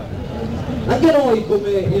Anche noi, come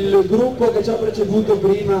il gruppo che ci ha preceduto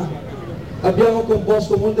prima, abbiamo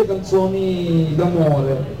composto molte canzoni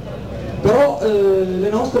d'amore, però le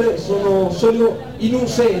nostre sono solo in un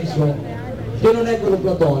senso, che non è quello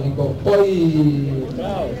platonico, poi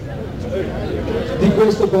di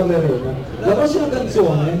questo parleremo. La prossima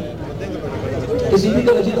canzone, che si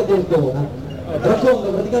intitola Gita Tortona, racconta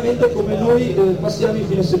praticamente come noi passiamo il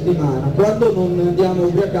fine settimana, quando non andiamo a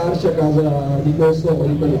ubriacarci a casa di questo o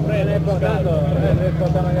di quello. Ne hai portato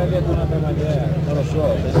magari dietro un'altra maniera, non lo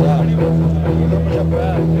so, se siamo.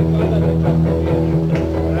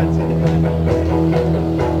 Grazie.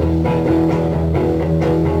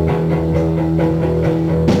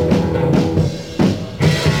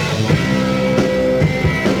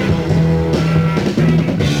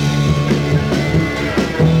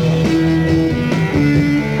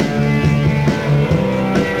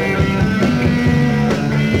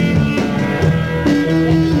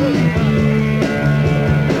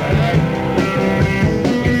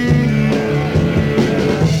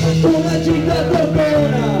 Una gita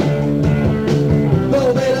tortona,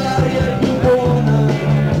 dove l'aria è più buona,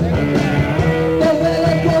 dove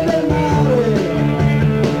l'eco del mare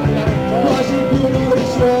quasi più non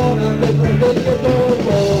risuona che tra vecchio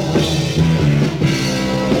tortona.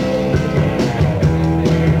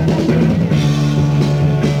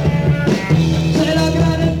 Se la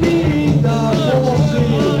grana è finita,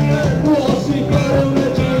 può si fare una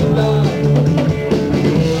gita,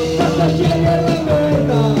 basta scegliere la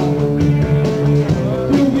meta,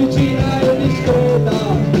 più vicina e discreta,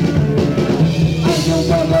 anche un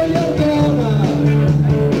po' gogliardona,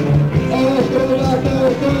 ho trovato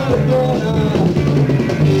Tortona,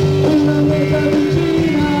 una meta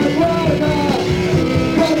vicina, guarda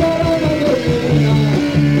la Madonnina,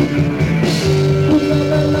 una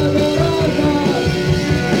bella dorata,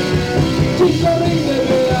 ci sorride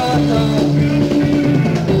beata,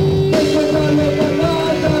 e poi quando è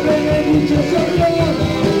parlata benedice Sorriona,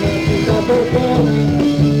 una città Tortona.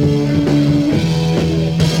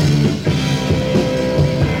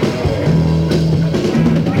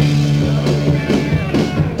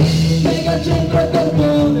 Mega centro è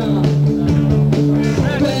Tortona,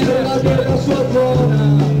 per della sua zona,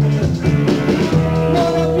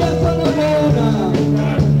 non ha piazza Navona,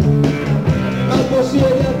 ma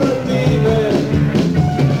possiede attrattive,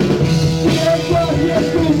 direi quasi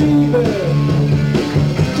esclusive,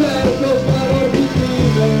 certo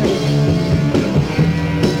sbalorditive.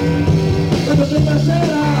 Quando sembra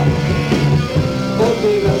sera,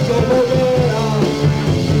 oggi verso Bovera,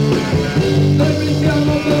 noi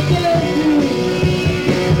pensiamo contenti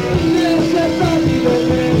di essere stati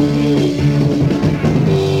veramente.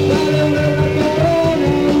 Dale una corona,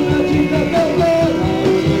 una città Tortona,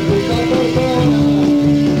 una città Tortona.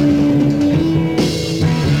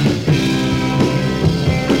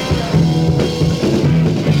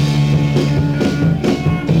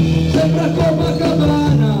 Sembra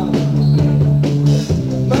Copacabana,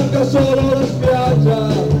 manca solo la spiaggia,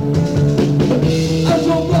 al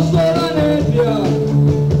suo posto la nebbia,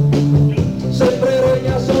 sempre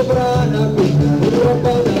regna sovrana, questa Europa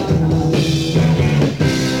padana.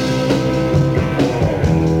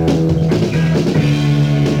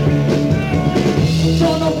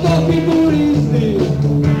 Sono pochi turisti,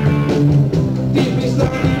 tipi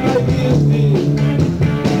strani mai visti,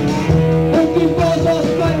 un tifoso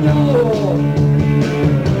spagnolo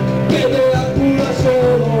che deambula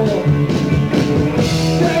solo,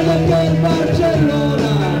 credo che il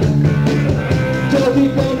Barcellona giochi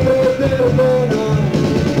contro il Tortona.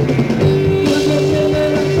 Quando scende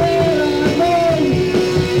la sera noi,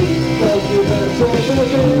 pochi verso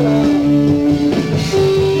Bovera,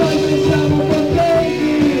 noi pensiamo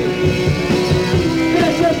contenti di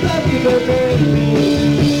essere stati veramente.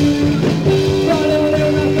 Vale una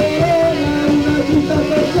corona, una città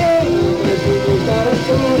Tortona, e si tutta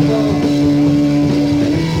racconta.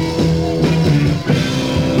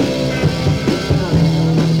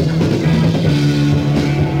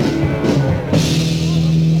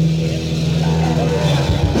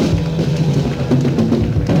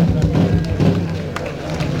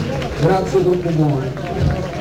 Grazie, troppo buono.